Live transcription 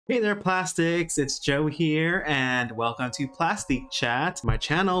Hey there, Plastics! It's Joe here, and welcome to Plastique Chat, my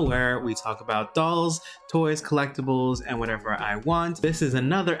channel where we talk about dolls, toys, collectibles, and whatever I want. This is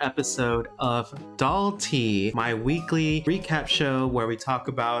another episode of Doll Tea, my weekly recap show where we talk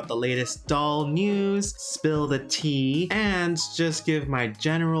about the latest doll news, spill the tea, and just give my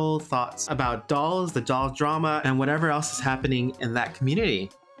general thoughts about dolls, the doll drama, and whatever else is happening in that community.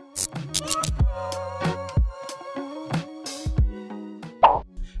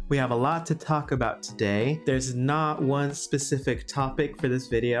 We have a lot to talk about today. There's not one specific topic for this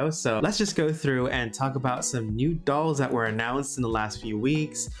video, so let's just go through and talk about some new dolls that were announced in the last few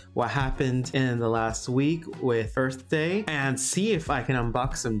weeks, what happened in the last week with Earth Day, and see if I can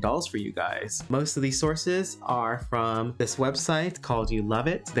unbox some dolls for you guys. Most of these sources are from this website called You Love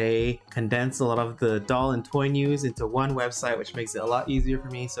It. They condense a lot of the doll and toy news into one website, which makes it a lot easier for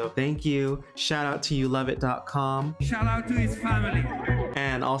me, so thank you. Shout out to youloveit.com. Shout out to his family.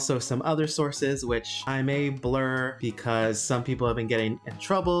 And also some other sources which I may blur because some people have been getting in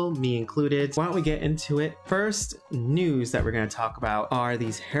trouble, me included. Why don't we get into it? First news that we're going to talk about are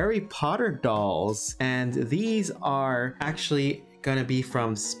these Harry Potter dolls, and these are actually gonna be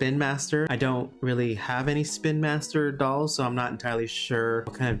from Spin Master. I don't really have any Spin Master dolls, so I'm not entirely sure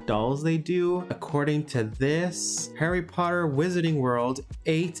what kind of dolls they do. According to this, Harry Potter Wizarding World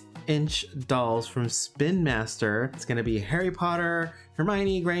 8-inch dolls from Spin Master. It's gonna be Harry Potter,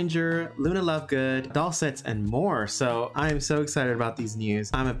 Hermione Granger, Luna Lovegood, doll sets, and more. So I'm so excited about these news.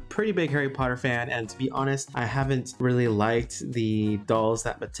 I'm a pretty big Harry Potter fan, and to be honest, I haven't really liked the dolls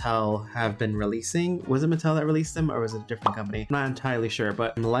that Mattel have been releasing. Was it Mattel that released them, or was it a different company? I'm not entirely sure,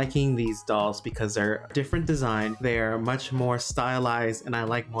 but I'm liking these dolls because they're different design. They are much more stylized, and I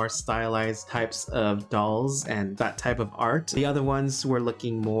like more stylized types of dolls and that type of art. The other ones were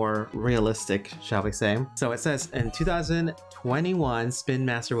looking more realistic, shall we say. So it says in 2021, Spin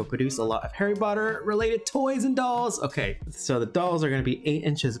Master will produce a lot of Harry Potter related toys and dolls. Okay, so the dolls are going to be 8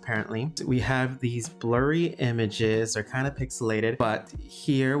 inches apparently. We have these blurry images. They're kind of pixelated, but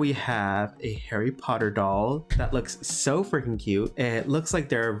here we have a Harry Potter doll that looks so freaking cute. It looks like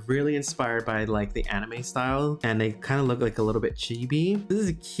they're really inspired by like the anime style, and they kind of look like a little bit chibi. This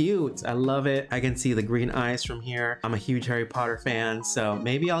is cute. I love it. I can see the green eyes from here. I'm a huge Harry Potter fan, so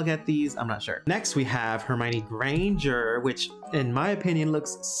maybe I'll get these. I'm not sure. Next, we have Hermione Granger, which in my opinion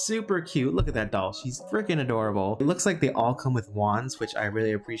looks super cute. Look at that doll. She's freaking adorable. It looks like they all come with wands, which I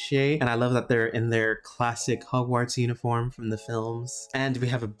really appreciate. And I love that they're in their classic Hogwarts uniform from the films. And we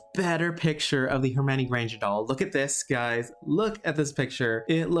have a better picture of the Hermione Granger doll. Look at this, guys. Look at this picture.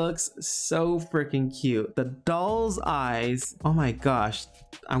 It looks so freaking cute. The doll's eyes, oh my gosh.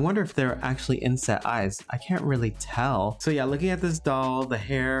 I wonder if they're actually inset eyes. I can't really tell. So yeah, looking at this doll, the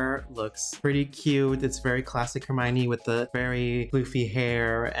hair looks pretty cute. It's very classic Hermione with the very floofy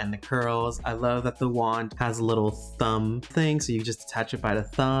hair and the curls. I love that the wand has a little thumb thing, so you just attach it by the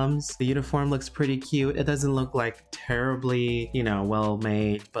thumbs. The uniform looks pretty cute. It doesn't look like terribly, you know, well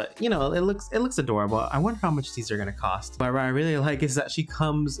made, but you know, it looks adorable. I wonder how much these are gonna cost. But what I really like is that she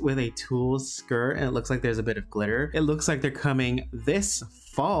comes with a tulle skirt, and it looks like there's a bit of glitter. It looks like they're coming this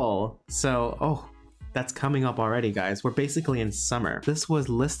fall. So, oh, that's coming up already, guys. We're basically in summer. This was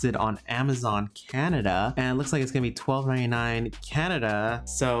listed on Amazon Canada, and it looks like it's gonna be $12.99 Canada,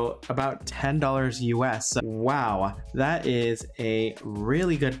 so about $10 US. Wow, that is a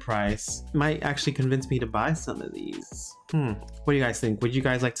really good price. Might actually convince me to buy some of these. What do you guys think? Would you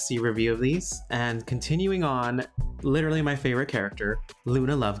guys like to see a review of these? And continuing on, literally my favorite character,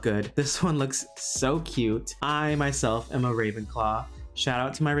 Luna Lovegood. This one looks so cute. I myself am a Ravenclaw. Shout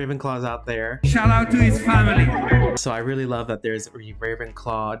out to my Ravenclaws out there. Shout out to his family. So I really love that there's a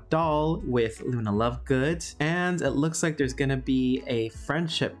Ravenclaw doll with Luna Lovegood. And it looks like there's gonna be a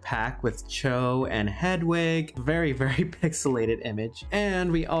friendship pack with Cho and Hedwig. Very, very pixelated image. And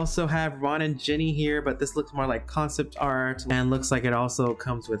we also have Ron and Ginny here, but this looks more like concept art. And looks like it also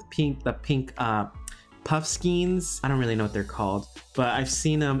comes with the pink puff skeins. I don't really know what they're called, but I've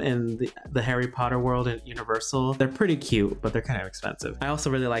seen them in the Harry Potter world at Universal. They're pretty cute, but they're kind of expensive. I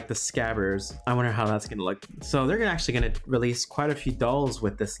also really like the scabbers. I wonder how that's gonna look. So they're actually gonna release quite a few dolls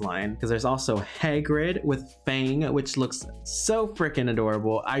with this line, because there's also Hagrid with Fang, which looks so freaking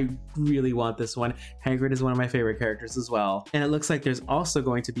adorable. I really want this one. Hagrid is one of my favorite characters as well. And it looks like there's also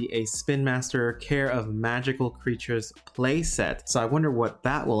going to be a Spin Master Care of Magical Creatures playset. So I wonder what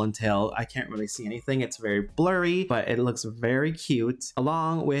that will entail. I can't really see anything. It's very blurry, but it looks very cute,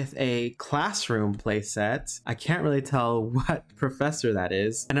 along with a classroom playset. I can't really tell what professor that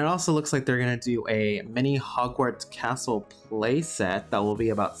is. And it also looks like they're gonna do a mini Hogwarts Castle playset that will be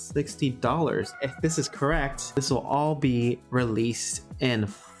about $60. If this is correct, this will all be released in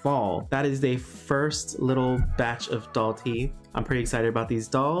fall. That is the first little batch of doll tea. I'm pretty excited about these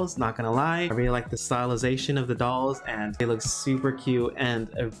dolls, not gonna lie. I really like the stylization of the dolls and they look super cute and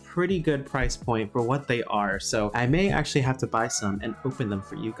a pretty good price point for what they are. So I may actually have to buy some and open them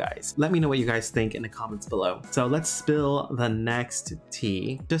for you guys. Let me know what you guys think in the comments below. So let's spill the next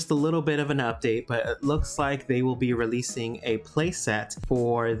tea. Just a little bit of an update, but it looks like they will be releasing a playset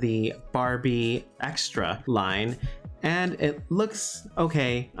for the Barbie Extra line. And it looks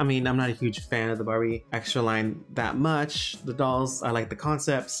okay. I mean, I'm not a huge fan of the Barbie Extra line that much. The dolls, I like the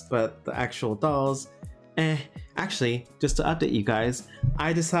concepts, but the actual dolls, Actually, just to update you guys,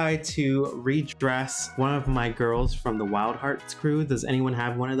 I decided to redress one of my girls from the Wild Hearts crew. Does anyone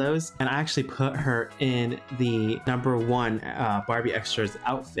have one of those? And I actually put her in the #1 Barbie Extras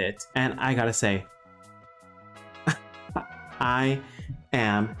outfit. And I gotta say, I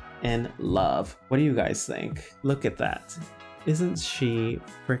am in love. What do you guys think? Look at that. Isn't she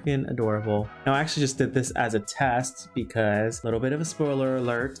freaking adorable? Now, I actually just did this as a test because, a little bit of a spoiler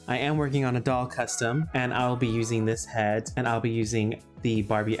alert, I am working on a doll custom and I'll be using this head and I'll be using the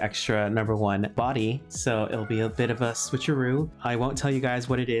Barbie Extra #1 body. So it'll be a bit of a switcheroo. I won't tell you guys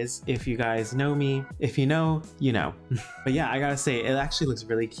what it is. If you guys know me, if you know, you know. But yeah, I gotta say, it actually looks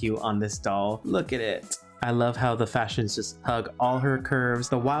really cute on this doll. Look at it. I love how the fashions just hug all her curves.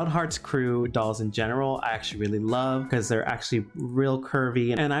 The Wild Hearts crew dolls in general, I actually really love because they're actually real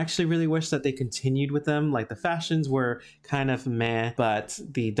curvy. And I actually really wish that they continued with them. Like the fashions were kind of meh, but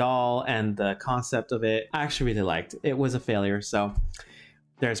the doll and the concept of it, I actually really liked. It was a failure, so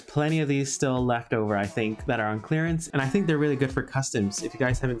there's plenty of these still left over, I think, that are on clearance, and I think they're really good for customs. If you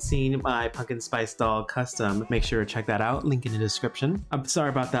guys haven't seen my pumpkin spice doll custom, make sure to check that out, link in the description. I'm sorry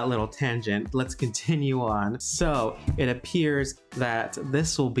about that little tangent. Let's continue on. So it appears that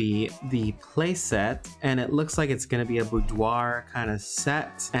this will be the play set, and it looks like it's gonna be a boudoir kind of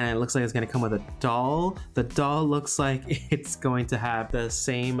set, and it looks like it's gonna come with a doll. The doll looks like it's going to have the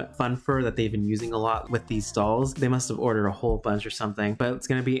same fun fur that they've been using a lot with these dolls. They must have ordered a whole bunch or something, but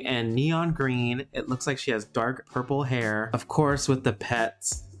it's gonna be in neon green. It looks like she has dark purple hair. Of course, with the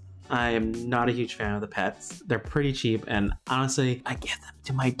pets, I am not a huge fan of the pets. They're pretty cheap, and honestly, I give them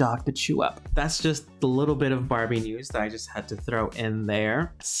to my dog to chew up. That's just the little bit of Barbie news that I just had to throw in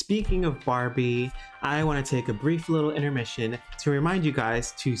there. Speaking of Barbie, I want to take a brief little intermission to remind you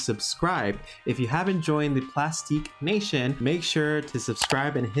guys to subscribe. If you haven't joined the Plastique Nation, make sure to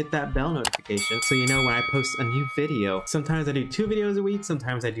subscribe and hit that bell notification so you know when I post a new video. Sometimes I do 2 videos a week,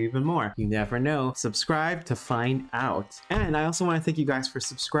 sometimes I do even more. You never know. Subscribe to find out. And I also want to thank you guys for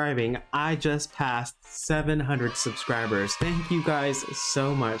subscribing. I just passed 700 subscribers. Thank you guys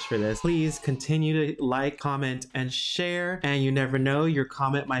so much for this. Please continue to like, comment, and share. And you never know, your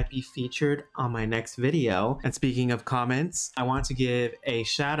comment might be featured on my next video. And speaking of comments, I want to give a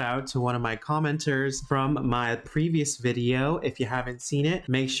shout out to one of my commenters from my previous video. If you haven't seen it,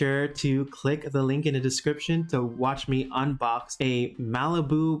 make sure to click the link in the description to watch me unbox a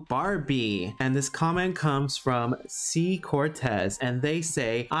Malibu Barbie. And this comment comes from C. Cortez, and they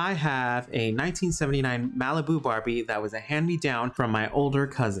say, I have a 1979 Malibu Barbie that was a hand-me-down from my older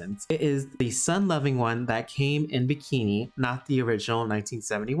cousins. It is the sun-loving one that came in bikini, not the original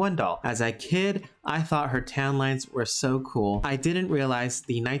 1971 doll. As a kid, I thought her tan lines were so cool. I didn't realize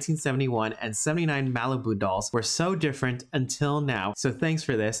the 1971 and 79 Malibu dolls were so different until now. So thanks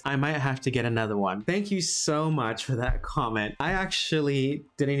for this. I might have to get another one. Thank you so much for that comment. I actually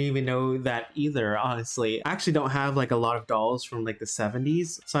didn't even know that either, honestly. I actually don't have like a lot of dolls from like the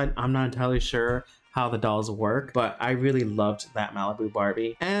 70s, so I'm not entirely sure how the dolls work, but I really loved that Malibu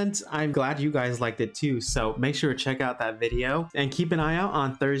Barbie, and I'm glad you guys liked it too. So make sure to check out that video and keep an eye out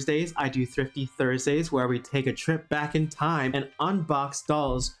on Thursdays. I do Thrifty Thursdays where we take a trip back in time and unbox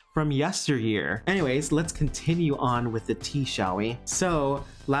dolls from yesteryear. Anyways, let's continue on with the tea, shall we? So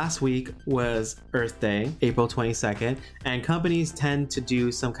last week was Earth Day, April 22nd, and companies tend to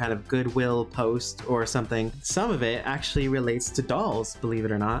do some kind of goodwill post or something. Some of it actually relates to dolls, believe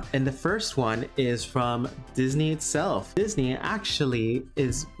it or not. And the first one is from Disney itself. Disney actually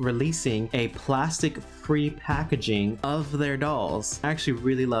is releasing a plastic-free packaging of their dolls. I actually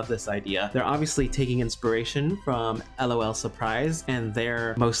really love this idea. They're obviously taking inspiration from LOL Surprise and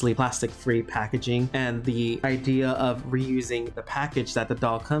their mostly plastic-free packaging, and the idea of reusing the package that the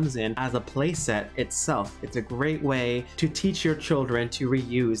doll comes in as a playset itself. It's a great way to teach your children to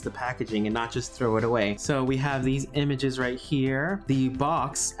reuse the packaging and not just throw it away. So we have these images right here. The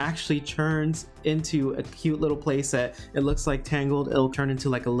box actually turns into a cute little playset. It looks like Tangled. It'll turn into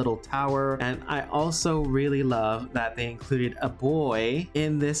like a little tower. And I also also really love that they included a boy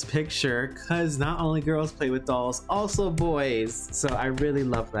in this picture, because not only girls play with dolls, also boys. So I really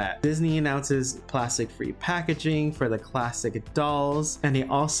love that. Disney announces plastic-free packaging for the classic dolls, and they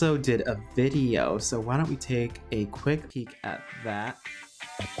also did a video. So why don't we take a quick peek at that.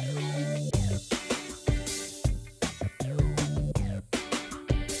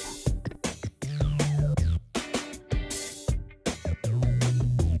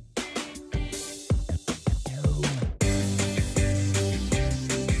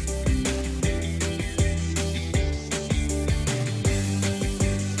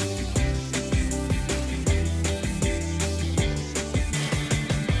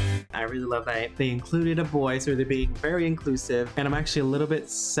 I really love that they included a boy, so they're being very inclusive. And I'm actually a little bit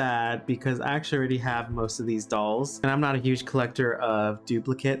sad because I actually already have most of these dolls, and I'm not a huge collector of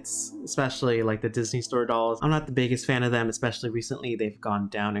duplicates, especially like the Disney Store dolls. I'm not the biggest fan of them, especially recently. They've gone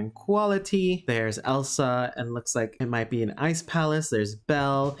down in quality. There's Elsa, and looks like it might be an ice palace. There's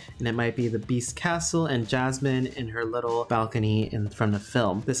Belle, and it might be the Beast Castle, and Jasmine in her little balcony from the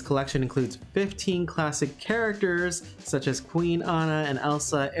film. This collection includes 15 classic characters such as Queen Anna and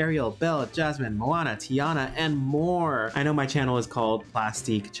Elsa, Ariel, Belle, Jasmine, Moana, Tiana, and more. I know my channel is called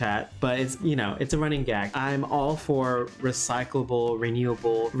Plastique Chat, but it's, you know, it's a running gag. I'm all for recyclable,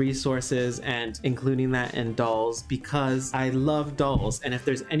 renewable resources and including that in dolls because I love dolls. And if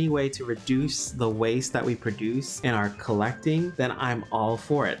there's any way to reduce the waste that we produce in our collecting, then I'm all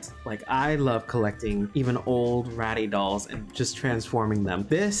for it. Like, I love collecting even old ratty dolls and just transforming them.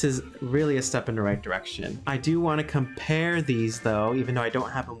 This is really a step in the right direction. I do want to compare these though, even though I don't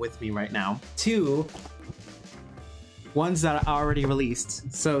have them with me right now, to ones that are already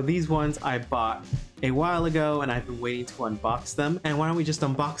released. So these ones I bought a while ago and I've been waiting to unbox them. And why don't we just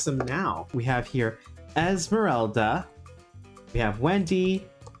unbox them now? We have here Esmeralda, we have Wendy,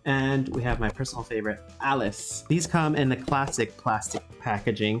 and we have my personal favorite, Alice. These come in the classic plastic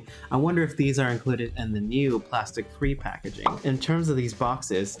packaging. I wonder if these are included in the new plastic-free packaging. In terms of these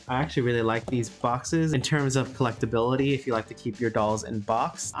boxes, I actually really like these boxes. In terms of collectability, if you like to keep your dolls in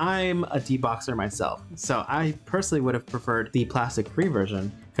box, I'm a deboxer myself. So I personally would have preferred the plastic-free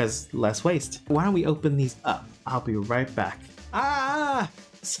version because less waste. Why don't we open these up? I'll be right back.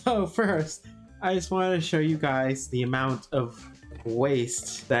 So first, I just wanted to show you guys the amount of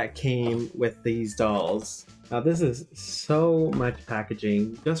waste that came with these dolls. Now this is so much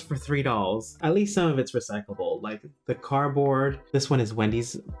packaging just for 3 dolls. At least some of it's recyclable, like the cardboard. This one is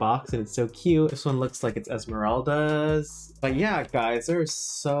Wendy's box and it's so cute. This one looks like it's Esmeralda's. But yeah, guys, there's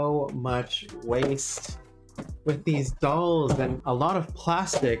so much waste with these dolls, and a lot of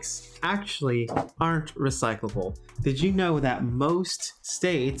plastics actually aren't recyclable. Did you know that most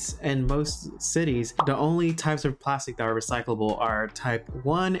states and most cities, the only types of plastic that are recyclable are type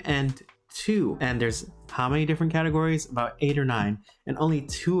 1 and 2, and there's how many different categories? About 8 or 9, and only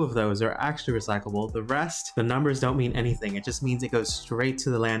 2 of those are actually recyclable. The rest, the numbers don't mean anything. It just means it goes straight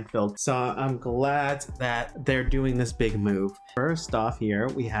to the landfill. So I'm glad that they're doing this big move. First off here,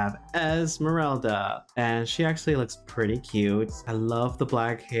 we have Esmeralda, and she actually looks pretty cute. I love the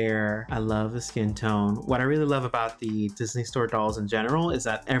black hair. I love the skin tone. What I really love about the Disney Store dolls in general is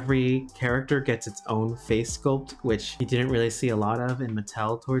that every character gets its own face sculpt, which you didn't really see a lot of in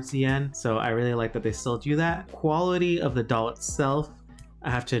Mattel towards the end. So I really like that they still do that. Quality of the doll itself, I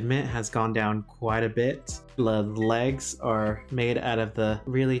have to admit, has gone down quite a bit. The legs are made out of the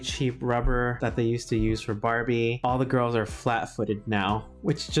really cheap rubber that they used to use for Barbie. All the girls are flat-footed now,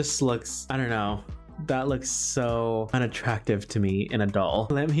 which just looks, I don't know, that looks so unattractive to me in a doll.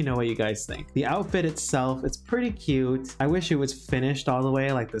 Let me know what you guys think. The outfit itself, it's pretty cute. I wish it was finished all the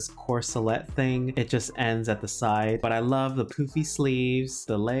way, like this corselet thing. It just ends at the side, but I love the poofy sleeves,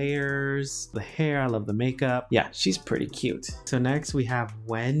 the layers, the hair. I love the makeup. Yeah, she's pretty cute. So next we have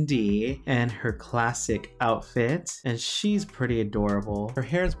Wendy and her classic outfit, and she's pretty adorable. Her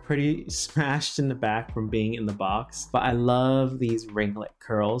hair is pretty smashed in the back from being in the box, but I love these ringlet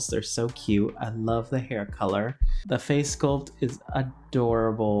curls. They're so cute. I love the hair color. The face sculpt is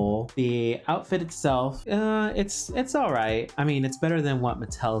adorable. The outfit itself, it's all right. I mean, it's better than what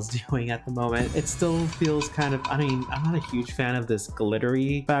Mattel's doing at the moment. It still feels kind of, I mean, I'm not a huge fan of this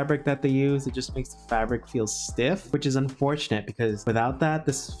glittery fabric that they use. It just makes the fabric feel stiff, which is unfortunate because without that,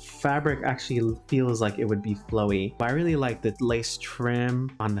 this fabric actually feels like it would be flowy. But I really like the lace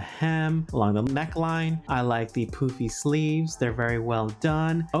trim on the hem, along the neckline. I like the poofy sleeves. They're very well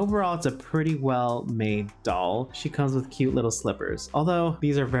done. Overall, it's a pretty well well-made doll. She comes with cute little slippers, although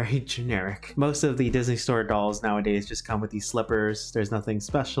these are very generic. Most of the Disney Store dolls nowadays just come with these slippers. There's nothing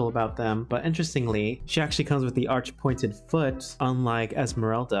special about them, but interestingly, she actually comes with the arch-pointed foot, unlike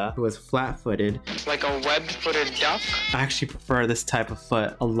Esmeralda, who is flat-footed. Like a web-footed duck? I actually prefer this type of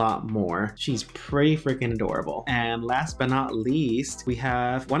foot a lot more. She's pretty freaking adorable. And last but not least, we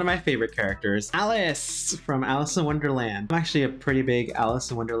have one of my favorite characters, Alice from Alice in Wonderland. I'm actually a pretty big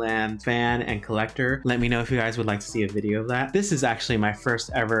Alice in Wonderland fan and collector. Let me know if you guys would like to see a video of that. This is actually my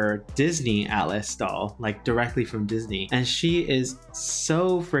first ever Disney Alice doll, like directly from Disney. And she is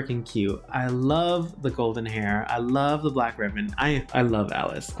so freaking cute. I love the golden hair. I love the black ribbon. I love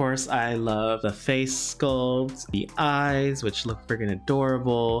Alice. Of course, I love the face sculpt, the eyes, which look freaking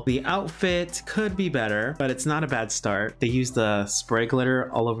adorable. The outfit could be better, but it's not a bad start. They use the spray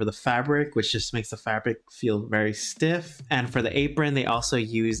glitter all over the fabric, which just makes the fabric feel very stiff. And for the apron, they also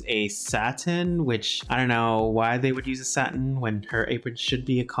use a satin, which I don't know why they would use a satin when her apron should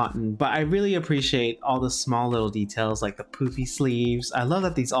be a cotton, but I really appreciate all the small little details like the poofy sleeves. I love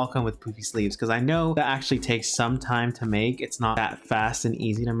that these all come with poofy sleeves because I know that actually takes some time to make. It's not that fast and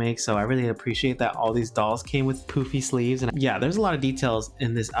easy to make, so I really appreciate that all these dolls came with poofy sleeves. And yeah, there's a lot of details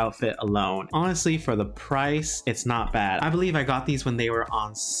in this outfit alone. Honestly, for the price, it's not bad. I believe I got these when they were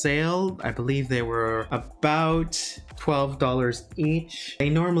on sale. I believe they were about $12 each. They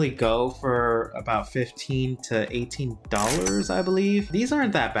normally go for about $15 to $18, I believe. These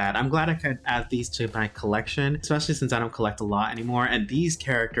aren't that bad. I'm glad I could add these to my collection, especially since I don't collect a lot anymore. And these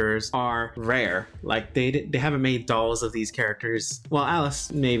characters are rare. Like they haven't made dolls of these characters. Well,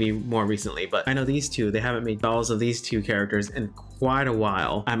 Alice maybe more recently, but I know these two, they haven't made dolls of these two characters in quite a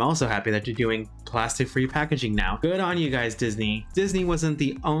while. I'm also happy that you're doing plastic-free packaging now. Good on you guys, Disney. Disney wasn't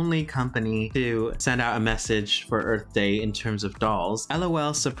the only company to send out a message for Earth Day in terms of dolls.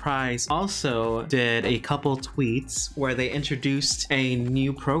 LOL Surprise also did a couple tweets where they introduced a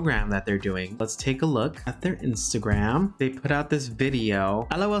new program that they're doing. Let's take a look at their Instagram. They put out this video.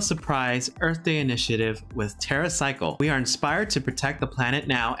 LOL Surprise Earth Day Initiative with TerraCycle. We are inspired to protect the planet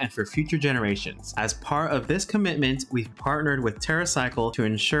now and for future generations. As part of this commitment, we've partnered with TerraCycle to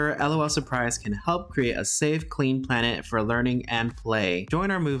ensure LOL Surprise can help create a safe, clean planet for learning and play.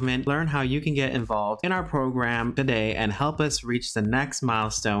 Join our movement, learn how you can get involved in our program today and help us reach the next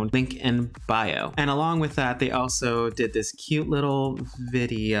milestone. Link in bio. And along with that, they also did this cute little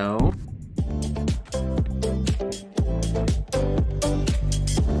video.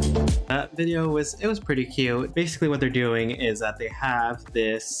 That video was pretty cute. Basically what they're doing is that they have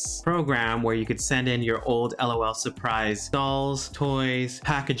this program where you could send in your old LOL Surprise dolls, toys,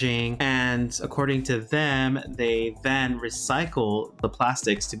 packaging, and according to them, they then recycle the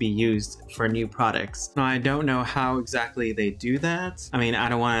plastics to be used for new products. Now, I don't know how exactly they do that. I mean, I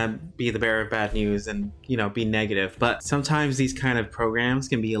don't want to be the bearer of bad news and, you know, be negative, but sometimes these kind of programs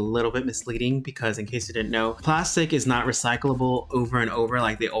can be a little bit misleading because, in case you didn't know, plastic is not recyclable over and over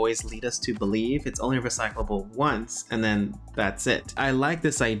like they always lead us to believe. It's only recyclable once and then that's it. I like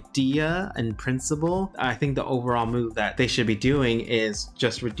this idea and principle. I think the overall move that they should be doing is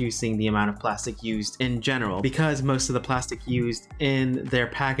just reducing the amount of plastic used in general, because most of the plastic used in their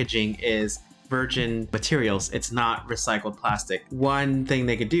packaging is virgin materials. It's not recycled plastic. One thing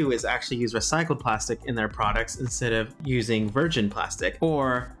they could do is actually use recycled plastic in their products instead of using virgin plastic,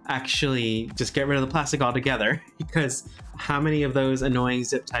 or actually just get rid of the plastic altogether, because how many of those annoying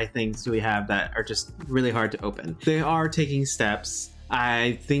zip tie things do we have that are just really hard to open? They are taking steps.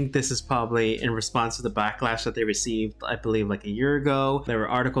 I think this is probably in response to the backlash that they received, I believe like a year ago. There were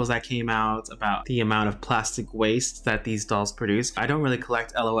articles that came out about the amount of plastic waste that these dolls produce. I don't really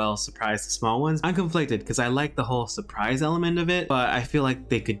collect LOL Surprise, the small ones. I'm conflicted because I like the whole surprise element of it, but I feel like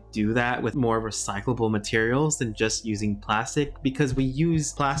they could do that with more recyclable materials than just using plastic, because we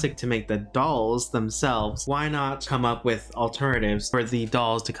use plastic to make the dolls themselves. Why not come up with alternatives for the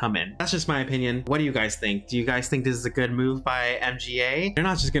dolls to come in? That's just my opinion. What do you guys think? Do you guys think this is a good move by MGA? They're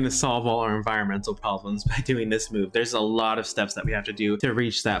not just going to solve all our environmental problems by doing this move. There's a lot of steps that we have to do to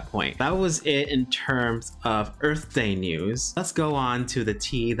reach that point. That was it in terms of Earth Day news. Let's go on to the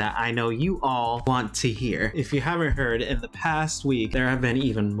tea that I know you all want to hear. If you haven't heard, in the past week, there have been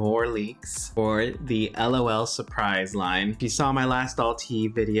even more leaks for the LOL Surprise line. If you saw my last doll tea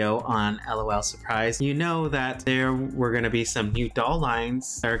video on LOL Surprise, you know that there were going to be some new doll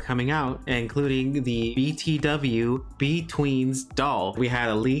lines that are coming out, including the BTW B-Tweens doll doll. We had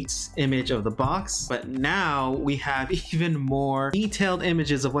a leaked image of the box, but now we have even more detailed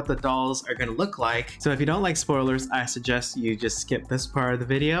images of what the dolls are gonna look like. So if you don't like spoilers, I suggest you just skip this part of the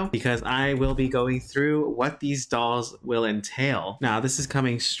video because I will be going through what these dolls will entail. Now, this is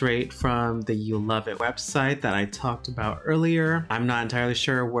coming straight from the You Love It website that I talked about earlier. I'm not entirely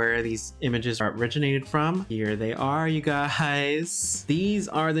sure where these images are originated from. Here they are, you guys. These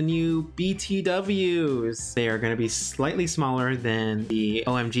are the new BTWs. They are going to be slightly smaller than the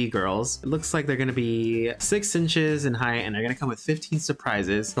OMG girls. It looks like they're going to be 6 inches in height and they're going to come with 15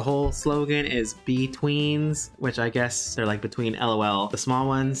 surprises. The whole slogan is B-Tweens, which I guess they're like between LOL, the small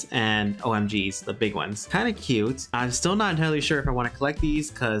ones, and OMGs, the big ones. Kind of cute. I'm still not entirely sure if I want to collect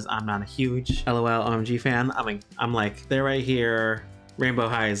these because I'm not a huge LOL OMG fan. I mean, I'm like, they're right here. Rainbow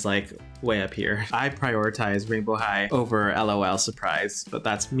High is like way up here. I prioritize Rainbow High over LOL Surprise, but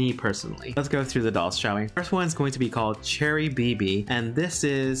that's me personally. Let's go through the dolls, shall we? First one's going to be called Cherry BB, and this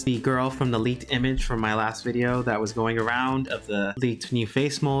is the girl from the leaked image from my last video that was going around of the leaked new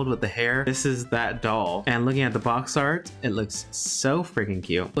face mold with the hair. This is that doll, and looking at the box art, it looks so freaking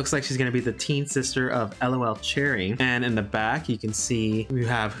cute. Looks like she's gonna be the teen sister of LOL Cherry, and in the back you can see we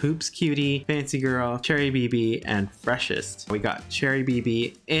have Hoops Cutie, Fancy Girl, Cherry BB, and Freshest. We got Cherry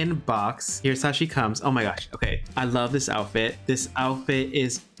BB in box. Here's how she comes. Oh my gosh. Okay. I love this outfit. This outfit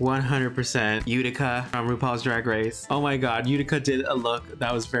is 100% Utica from RuPaul's Drag Race. Oh my god. Utica did a look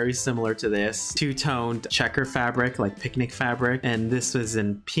that was very similar to this. Two-toned checker fabric, like picnic fabric. And this was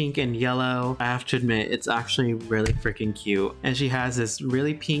in pink and yellow. I have to admit, it's actually really freaking cute. And she has this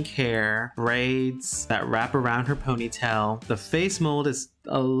really pink hair, braids that wrap around her ponytail. The face mold is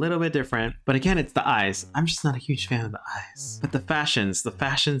a little bit different, but again, it's the eyes. I'm just not a huge fan of the eyes. But the fashions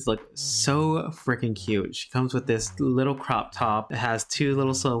look so freaking cute. She comes with this little crop top. It has 2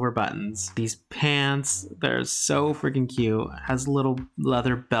 little silver buttons. These pants, they're so freaking cute. It has a little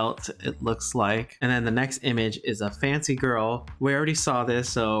leather belt, it looks like. And then the next image is a Fancy Girl. We already saw this,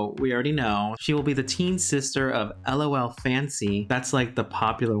 so we already know. She will be the teen sister of LOL Fancy. That's like the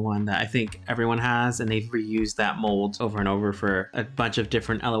popular one that I think everyone has, and they've reused that mold over and over for a bunch of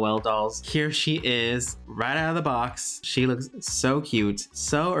different LOL dolls. Here she is right out of the box. She looks so cute,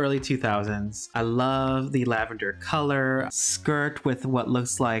 so early 2000s. I love the lavender color, skirt with what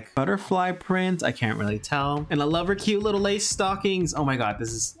looks like butterfly print. I can't really tell. And I love her cute little lace stockings. Oh my god,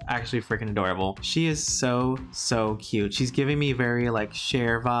 this is actually freaking adorable. She is so cute. She's giving me very like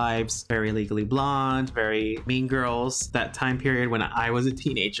Cher vibes, very Legally Blonde, very Mean Girls, that time period when I was a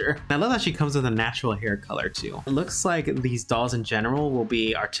teenager. And I love that she comes with a natural hair color too. It looks like these dolls in general will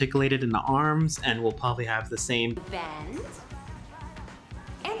be articulated in the arms and will probably have the same bend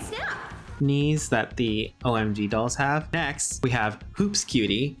and snap knees that the OMG dolls have. Next, we have Hoops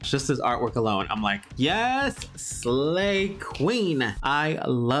Cutie. Just this artwork alone, I'm like, yes, slay queen. I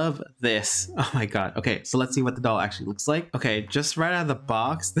love this. Oh my god. Okay, so let's see what the doll actually looks like. Okay, just right out of the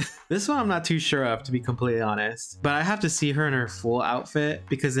box. This one I'm not too sure of, to be completely honest, but I have to see her in her full outfit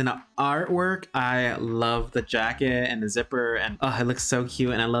because in the artwork, I love the jacket and the zipper and oh, it looks so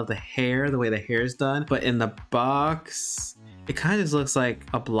cute. And I love the hair, the way the hair is done, but in the box, it kind of just looks like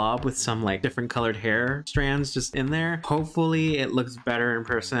a blob with some like different colored hair strands just in there. Hopefully it looks better in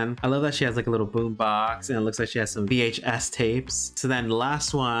person. I love that she has like a little boom box and it looks like she has some VHS tapes. So then the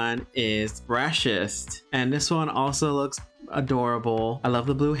last one is Freshest. And this one also looks adorable. I love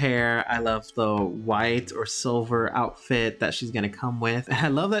the blue hair. I love the white or silver outfit that she's gonna come with. And I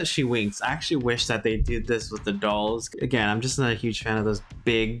love that she winks. I actually wish that they did this with the dolls. Again, I'm just not a huge fan of those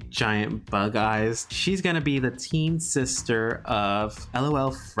big giant bug eyes. She's gonna be the teen sister of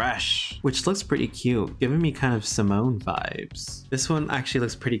LOL Fresh, which looks pretty cute, giving me kind of Simone vibes. This one actually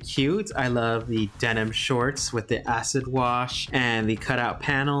looks pretty cute. I love the denim shorts with the acid wash and the cutout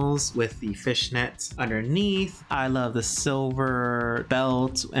panels with the fishnet underneath. I love the silver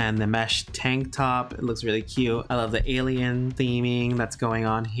belt and the mesh tank top. It looks really cute. I love the alien theming that's going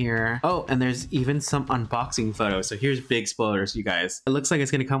on here. Oh, and there's even some unboxing photos. So here's big spoilers, you guys. It looks like it's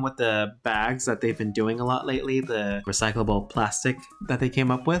gonna come with the bags that they've been doing a lot lately, the recyclable plastic that they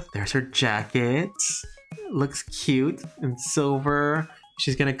came up with. There's her jacket. Looks cute and silver.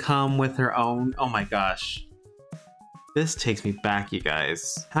 She's gonna come with her own, oh my gosh. This takes me back, you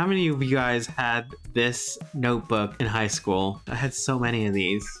guys. How many of you guys had this notebook in high school? I had so many of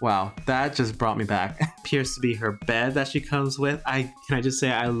these. Wow, that just brought me back. appears to be her bed that she comes with. Can I just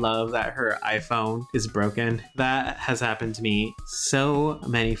say I love that her iPhone is broken. That has happened to me so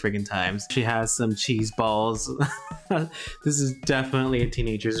many freaking times. She has some cheese balls. This is definitely a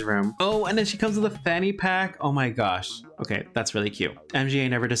teenager's room. Oh, and then she comes with a fanny pack. Oh my gosh. Okay, that's really cute. MGA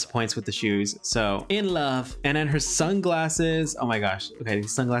never disappoints with the shoes, so in love. And then her sunglasses. Oh my gosh. Okay,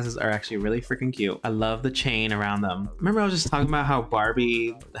 these sunglasses are actually really freaking cute. I love the chain around them. Remember I was just talking about how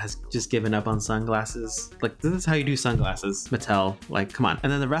Barbie has just given up on sunglasses? Like, this is how you do sunglasses, Mattel. Like, come on.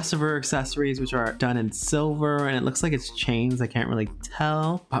 And then the rest of her accessories, which are done in silver, and it looks like it's chains. I can't really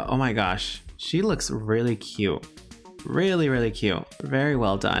tell. But oh my gosh, she looks really cute. Really cute. Very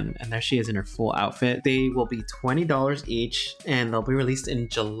well done. And there she is in her full outfit. They will be $20 each, and they'll be released in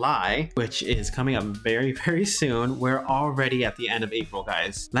July, which is coming up very soon. We're already at the end of April,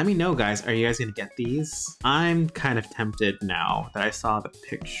 guys. Let me know, guys, are you guys gonna get these? I'm kind of tempted now that I saw the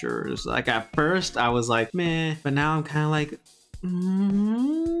pictures. Like, at first I was like, meh, but now I'm kind of like, I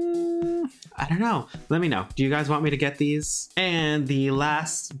don't know. Let me know. Do you guys want me to get these? And the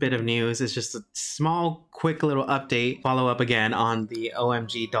last bit of news is just a small, quick little update. Follow up again on the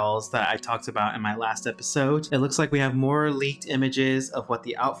OMG dolls that I talked about in my last episode. It looks like we have more leaked images of what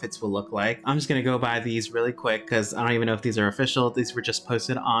the outfits will look like. I'm just gonna go by these really quick because I don't even know if these are official. These were just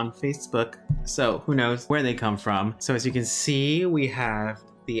posted on Facebook, so who knows where they come from. So as you can see, we have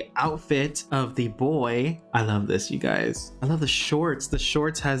the outfit of the boy. I love this, you guys. I love the shorts. The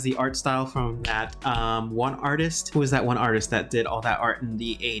shorts has the art style from that one artist. Who was that one artist that did all that art in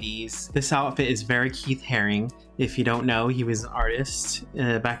the 80s? This outfit is very Keith Haring. If you don't know, he was an artist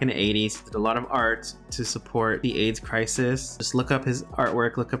back in the 80s. He did a lot of art to support the AIDS crisis. Just look up his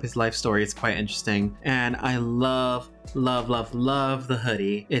artwork, look up his life story. It's quite interesting. And I love the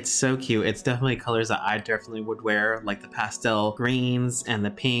hoodie. It's so cute. It's definitely colors that I definitely would wear, like the pastel greens and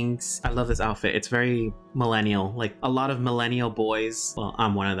the pinks. I love this outfit. It's very millennial. Like, a lot of millennial boys, well,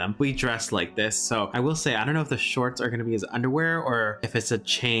 I'm one of them, we dress like this. So I will say, I don't know if the shorts are going to be his underwear or if it's a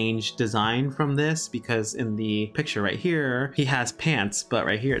change design from this, because in the picture right here he has pants, but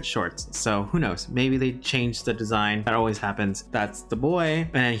right here it's shorts. So who knows, maybe they changed the design. That always happens. That's the boy.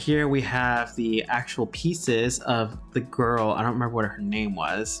 And here we have the actual pieces of the girl. I don't remember what her name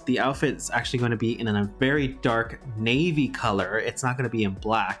was. The outfit's actually going to be in a very dark navy color. It's not going to be in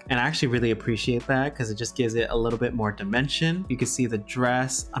black, and I actually really appreciate that because it just gives it a little bit more dimension. You can see the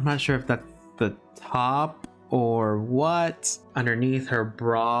dress. I'm not sure if that's the top or what. Underneath her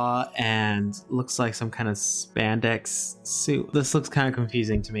bra, and looks like some kind of spandex suit. This looks kind of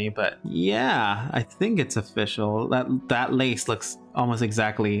confusing to me, but yeah, I think it's official. That lace looks almost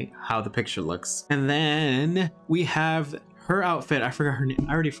exactly how the picture looks. And then we have her outfit. I forgot her name.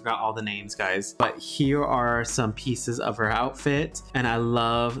 I already forgot all the names, guys, but here are some pieces of her outfit, and I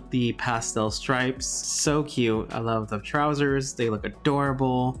love the pastel stripes. So cute. I love the trousers. They look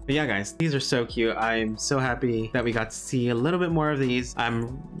adorable. But yeah, guys, these are so cute. I'm so happy that we got to see a little bit more of these.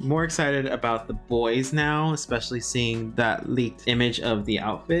 I'm more excited about the boys now, especially seeing that leaked image of the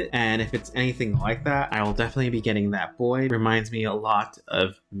outfit. And if it's anything like that, I will definitely be getting that boy. Reminds me a lot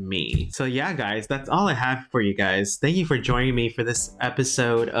of me. So yeah, guys, that's all I have for you guys. Thank you for joining me for this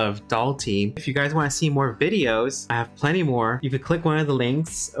episode of Doll Team. If you guys want to see more videos, I have plenty more. You could click one of the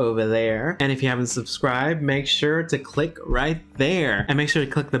links over there. And if you haven't subscribed, make sure to click right there. And make sure to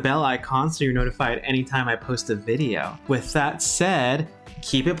click the bell icon so you're notified anytime I post a video. With that said,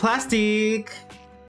 keep it plastic!